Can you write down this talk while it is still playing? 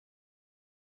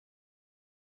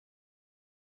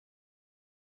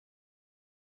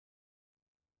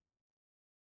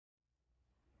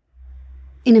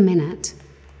In a minute,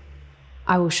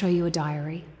 I will show you a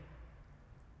diary.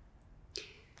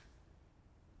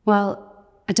 Well,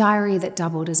 a diary that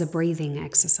doubled as a breathing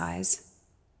exercise,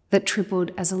 that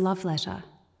tripled as a love letter.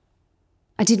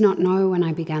 I did not know when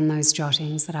I began those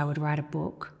jottings that I would write a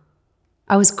book.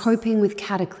 I was coping with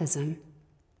cataclysm,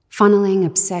 funneling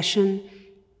obsession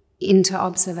into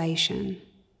observation.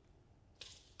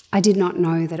 I did not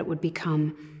know that it would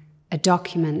become a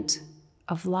document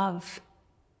of love,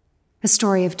 a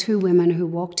story of two women who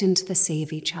walked into the sea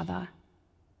of each other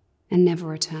and never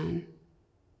return.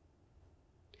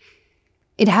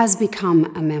 It has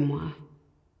become a memoir,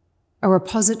 a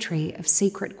repository of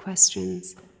secret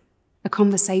questions, a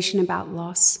conversation about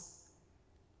loss,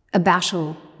 a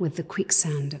battle with the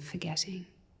quicksand of forgetting.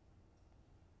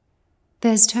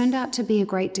 There's turned out to be a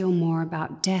great deal more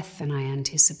about death than I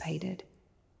anticipated.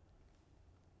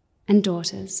 And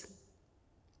daughters.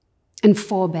 And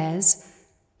forebears,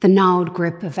 the gnarled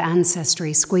grip of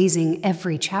ancestry squeezing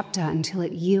every chapter until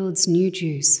it yields new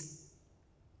juice.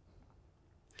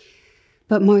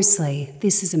 But mostly,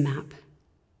 this is a map,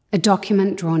 a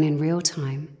document drawn in real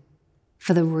time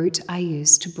for the route I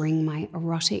used to bring my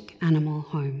erotic animal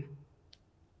home.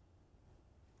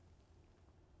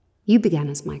 You began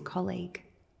as my colleague,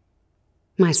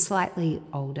 my slightly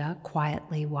older,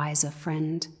 quietly wiser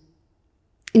friend.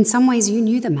 In some ways, you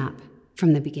knew the map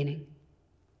from the beginning.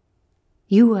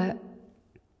 You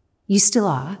still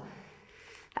are,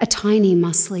 a tiny,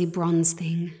 muscly bronze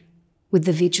thing with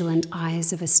the vigilant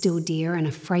eyes of a still deer and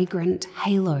a fragrant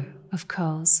halo of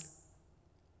curls.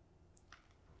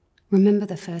 Remember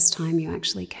the first time you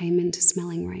actually came into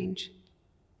smelling range?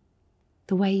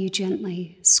 The way you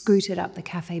gently scooted up the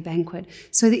cafe banquet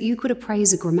so that you could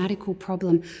appraise a grammatical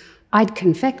problem I'd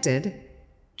confected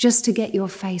just to get your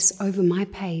face over my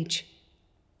page.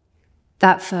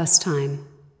 That first time,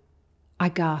 I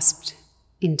gasped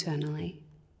internally.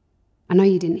 I know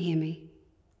you didn't hear me,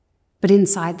 but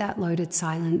inside that loaded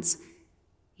silence,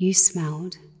 you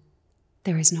smelled,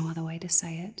 there is no other way to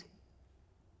say it,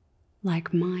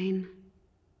 like mine.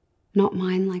 Not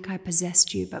mine like I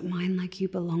possessed you, but mine like you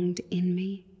belonged in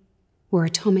me, were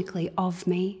atomically of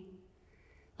me,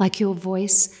 like your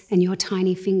voice and your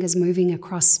tiny fingers moving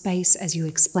across space as you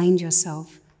explained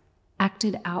yourself,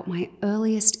 acted out my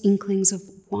earliest inklings of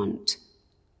want.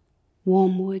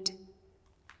 Warm wood,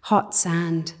 hot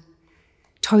sand,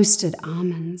 toasted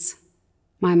almonds,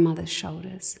 my mother's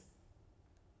shoulders,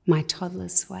 my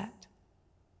toddler's sweat.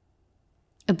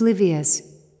 Oblivious,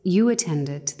 you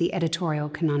attended to the editorial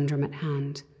conundrum at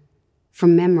hand.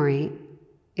 From memory,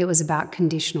 it was about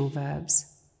conditional verbs.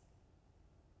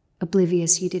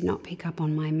 Oblivious, you did not pick up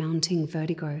on my mounting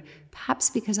vertigo, perhaps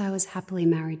because I was happily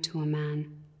married to a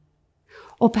man.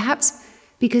 Or perhaps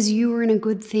because you were in a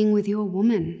good thing with your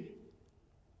woman.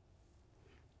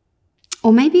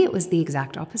 Or maybe it was the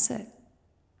exact opposite.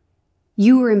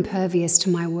 You were impervious to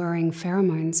my whirring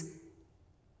pheromones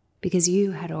because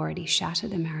you had already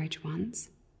shattered a marriage once.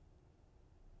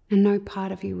 And no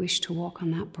part of you wished to walk on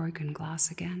that broken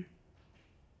glass again.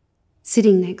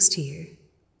 Sitting next to you,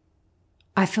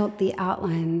 I felt the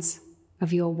outlines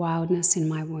of your wildness in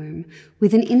my womb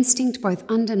with an instinct both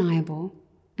undeniable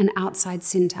and outside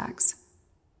syntax.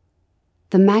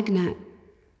 The magnet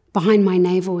behind my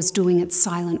navel was doing its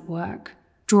silent work,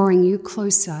 drawing you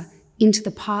closer into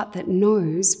the part that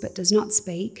knows but does not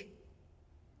speak.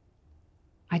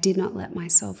 I did not let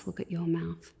myself look at your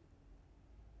mouth,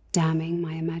 damning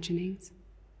my imaginings.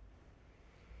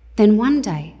 Then one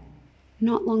day,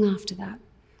 not long after that,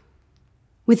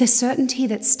 with a certainty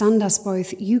that stunned us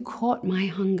both, you caught my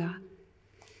hunger.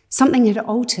 Something had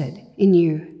altered in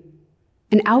you,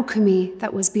 an alchemy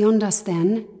that was beyond us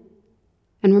then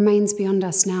and remains beyond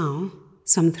us now,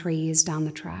 some 3 years down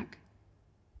the track.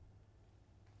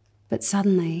 But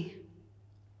suddenly,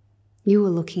 you were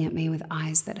looking at me with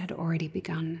eyes that had already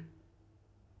begun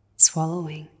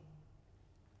swallowing.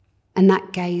 And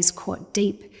that gaze caught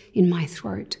deep in my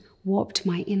throat, warped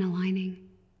my inner lining.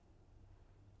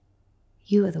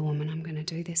 You are the woman I'm going to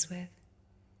do this with,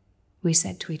 we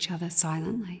said to each other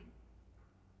silently.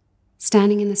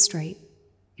 Standing in the street,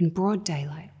 in broad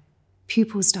daylight,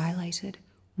 pupils dilated,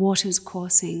 waters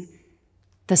coursing,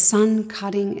 the sun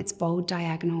cutting its bold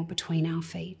diagonal between our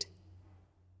feet.